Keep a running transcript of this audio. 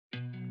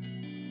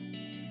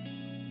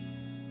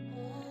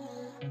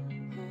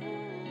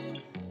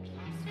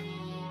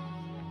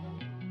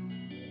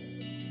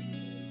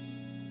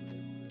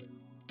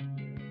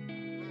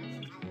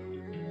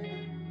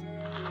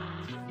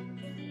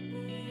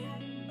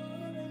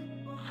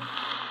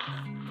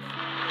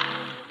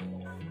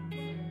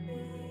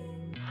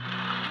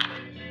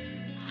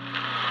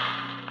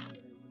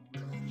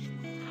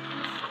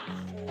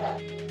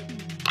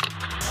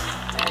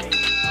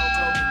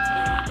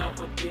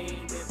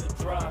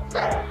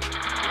drop.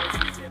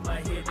 Voices in my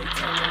head, they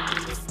telling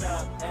me to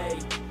stop. Hey,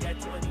 got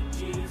 20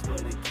 G's for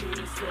the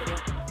keys to the.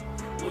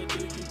 What do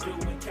you do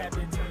when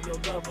Captain turn your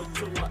lover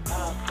to an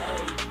op?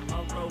 Hey,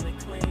 I'm rolling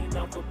clean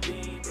off a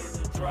beam in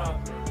the drop.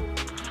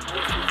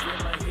 Voices in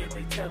my head,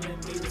 they telling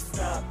me to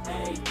stop.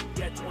 Hey,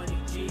 got 20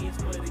 G's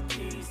for the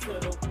keys to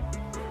the.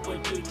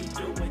 What do you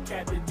do when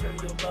Captain turn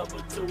your lover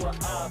to a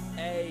op?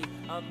 Ayy,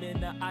 I'm in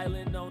the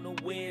island on a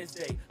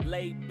Wednesday.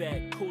 Laid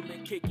back,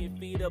 coolin', kicking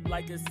feet up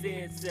like a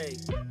sensei.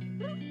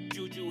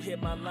 Juju hit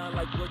my line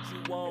like what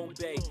you want,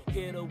 babe.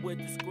 Hit her with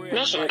the script.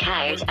 Mission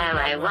code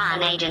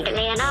 001 Agent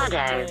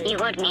Leonardo. You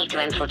would need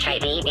to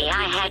infiltrate the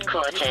EBI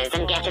headquarters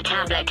and get a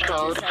tablet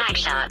called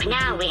HackShark.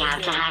 Now we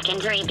have to hack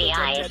into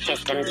EBI's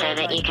system so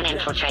that you can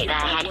infiltrate their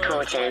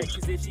headquarters.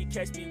 If she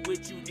catch me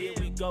with you, then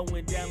we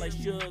going down like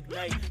Suge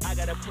Knight. I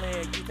got a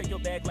plan, you take your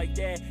bag like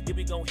that, then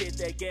we gon' hit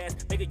that gas.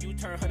 Make a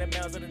U-turn 100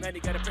 miles on the 90.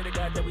 Gotta pray to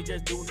God that we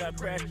just do not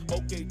crash.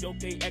 Okay,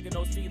 acting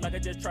no C like I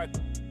just tried.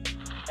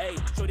 Hey,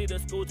 shorty the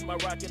school to my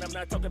rock, and I'm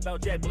not talking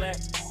about Jack Black.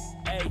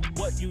 Hey,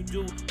 what you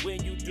do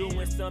when you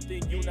doing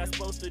something you not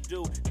supposed to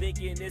do?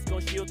 Thinking it's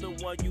gonna shield the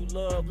one you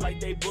love like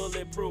they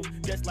bulletproof.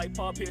 Just like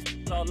Paul Pierce,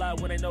 all lie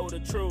when they know the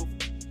truth.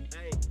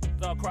 Hey,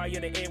 I'll cry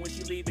in the end when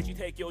she leave and she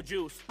take your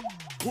juice.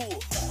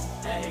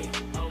 Hey,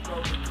 I'm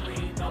rolling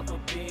clean off a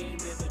beam in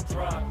the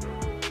drop.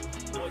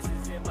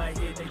 Voices in my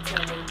head, they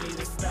telling me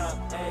to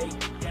stop. Hey,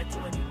 got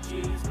 20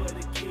 G's for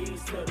the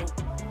keys to the.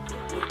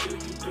 What do you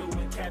do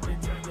when Captain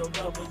turn your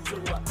lover to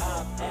an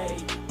op? Hey,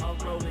 I'm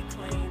rolling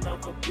clean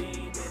off a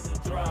beam in the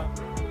drop.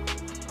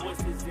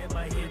 Voices in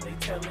my head, they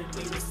telling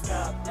me to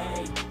stop.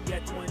 Hey,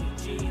 got 20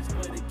 G's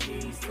for the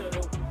keys to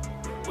the.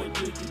 What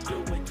do you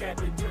do when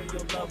Captain turn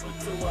your lover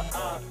to an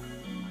op?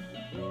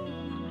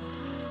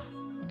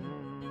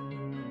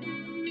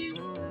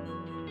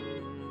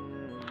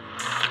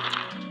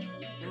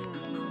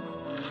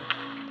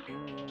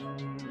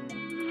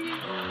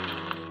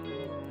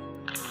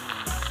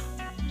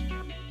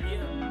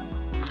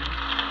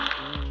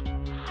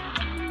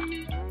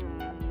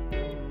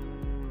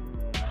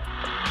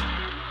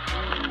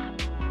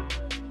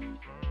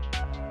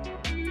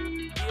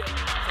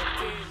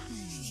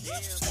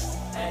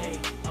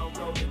 Hey, I'm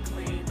rolling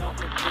clean off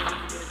a beam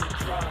in the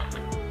drop.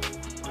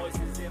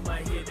 Voices in my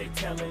head, they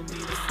telling me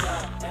to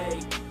stop. Hey,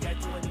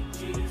 got 20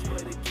 G's for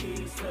the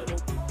keys to the.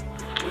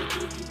 What do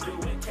you do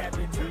when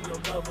Captain turn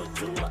your lover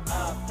to an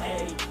op?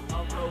 Hey,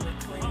 I'm rolling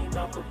clean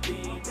off a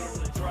beam in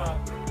the drop.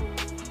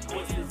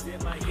 Voices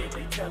in my head,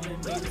 they telling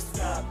me to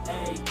stop.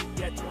 Hey,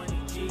 got 20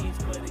 G's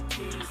for the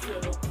keys to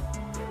the.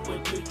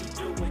 What do you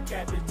do when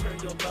Captain turn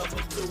your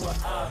lover to an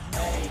op?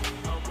 Hey,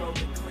 I'm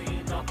rolling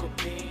clean off a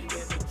beam in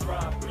the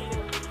drop.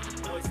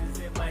 Voices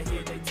in my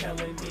head, they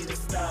telling me to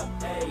stop.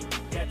 Hey,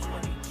 got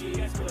 20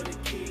 G's for the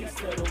keys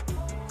to the.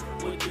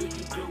 What do you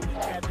do when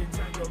Captain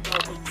turn your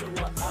lover to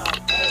an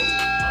op? Hey,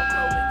 I'm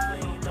rolling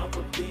clean off a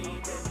beam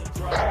in the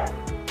drop.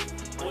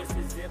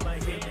 Voices in my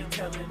head, they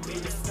telling me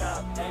to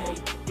stop. Hey,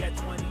 got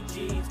 20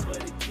 G's for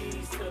the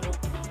keys to the.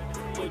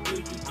 What do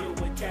you do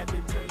when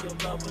Captain turn your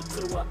lover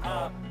to an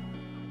op?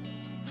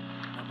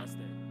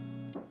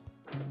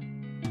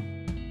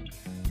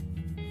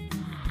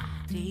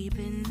 Deep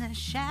in the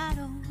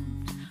shadows,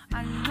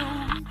 I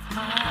know it's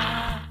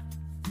hard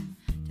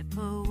to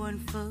put one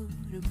foot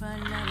in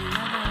front of the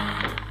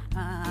other.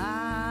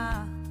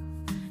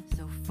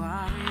 So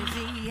far is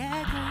the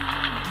echo,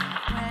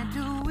 where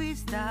do we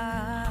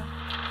stop?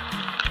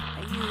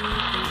 You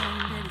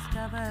can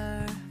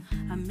discover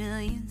a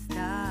million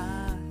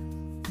stars.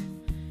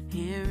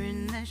 Here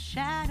in the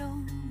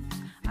shadows,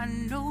 I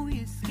know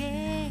you're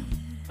scared.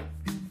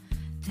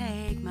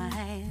 Take my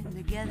hand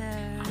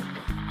together,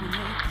 we make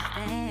a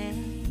stand.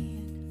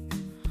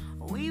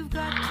 We've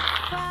got to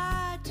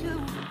fight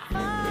to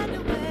find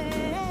a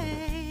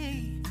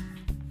way.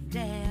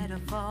 Dare to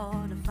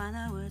fall to find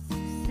out what to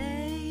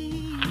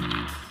say.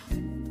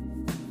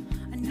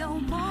 No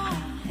more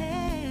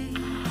hate.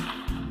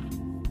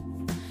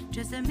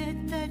 Just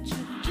admit that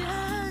you're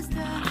just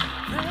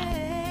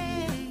afraid.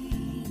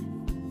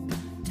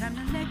 Time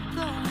to let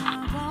go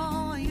of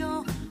all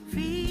your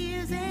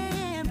fears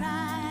and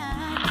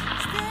pride.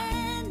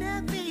 Stand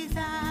up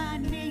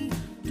beside me,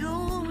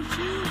 don't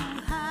you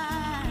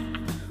hide.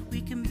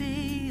 We can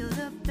build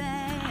a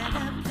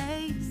better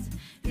place.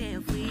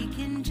 If we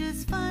can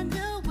just find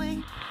a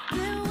way,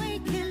 then we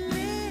can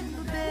live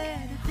a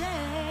better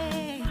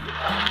day.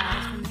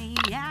 Rise from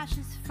the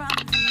ashes, from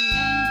the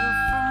anger,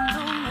 from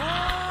the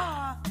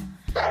war.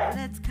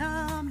 Let's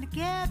come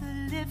together,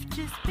 lift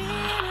your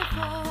spirit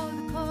for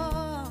the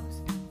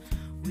cause.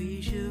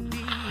 We should be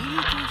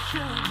equal,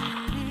 should be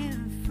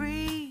living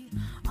free.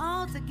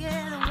 All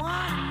together,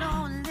 one and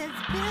all, let's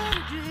build a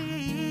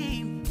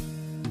dream.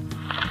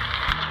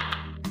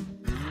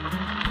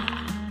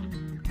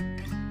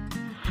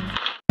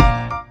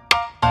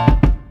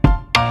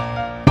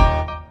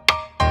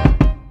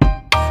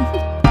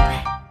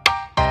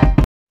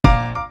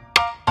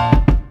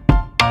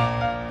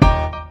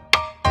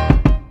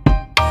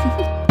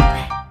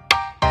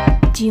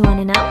 Do you want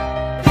to know?